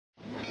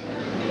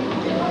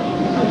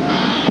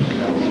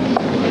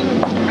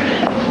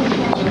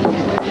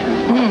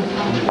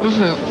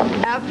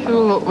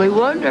absolutely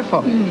wonderful.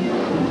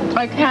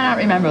 I cannot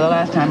remember the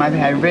last time I've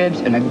had ribs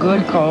and a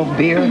good cold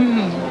beer.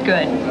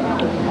 Good.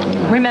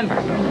 Remember,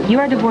 you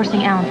are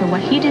divorcing Alan for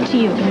what he did to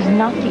you. It is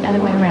not the other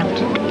way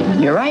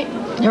around. You're right.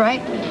 You're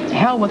right.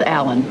 Hell with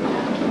Alan.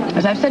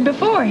 As I've said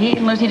before, he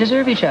and Lucy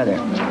deserve each other.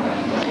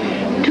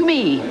 To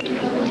me,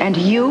 and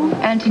to you,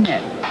 and to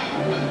Ned.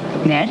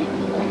 Ned?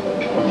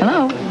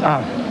 Hello?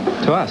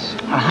 To us.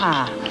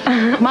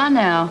 Aha. Come on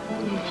now.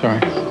 Sorry.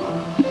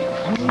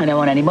 I don't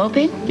want any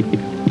moping.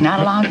 Not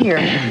allowed here.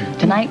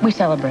 Tonight we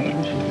celebrate.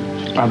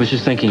 I was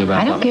just thinking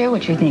about I don't care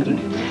what you're thinking.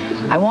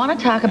 I want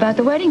to talk about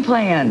the wedding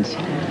plans.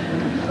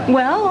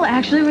 Well,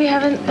 actually, we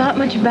haven't thought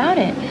much about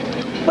it.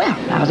 Well,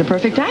 now's a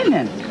perfect time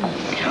then.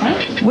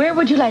 Where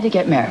would you like to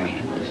get married?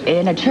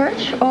 In a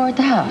church or at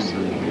the house?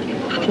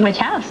 Which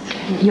house?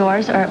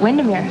 Yours or at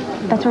Windamere?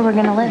 That's where we're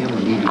going to live.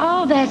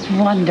 Oh, that's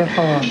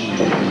wonderful.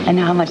 And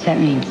how much that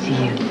means to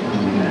you.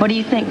 What do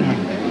you think,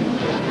 Ned?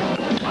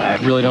 I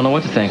really don't know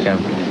what to think.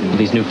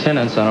 These new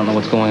tenants, I don't know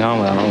what's going on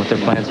with them. I don't know what their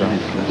plans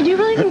are. Do you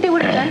really think they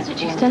would have done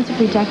such extensive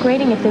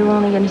redecorating if they were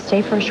only going to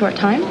stay for a short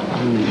time?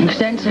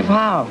 Extensive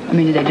how? I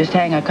mean, did they just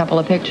hang a couple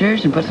of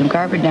pictures and put some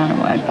carpet down or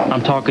what?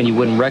 I'm talking you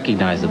wouldn't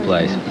recognize the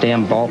place.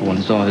 Damn Baldwin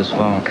is on his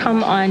phone.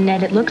 Come on,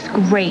 Ned. It looks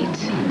great.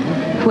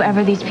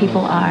 Whoever these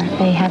people are,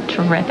 they have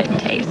terrific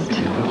taste.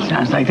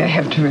 Sounds like they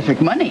have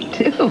terrific money,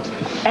 too.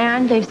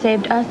 And they've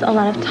saved us a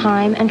lot of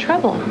time and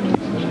trouble.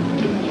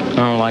 I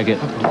don't like it.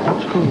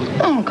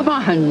 Oh, come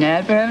on,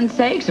 Ned. For heaven's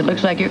sakes, it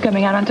looks like you're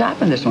coming out on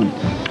top in this one.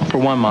 For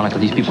one, Monica,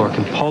 these people are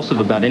compulsive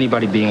about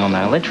anybody being on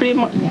that. They treated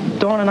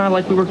Dawn and I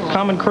like we were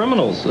common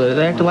criminals.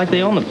 They acted like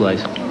they owned the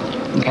place.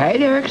 Okay,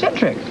 they're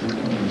eccentric.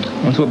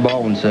 That's what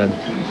Baldwin said.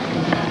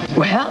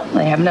 Well,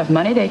 they have enough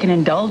money, they can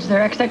indulge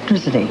their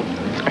eccentricity.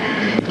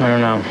 I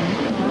don't know.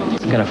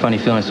 I've got a funny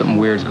feeling something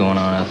weird's going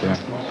on out there.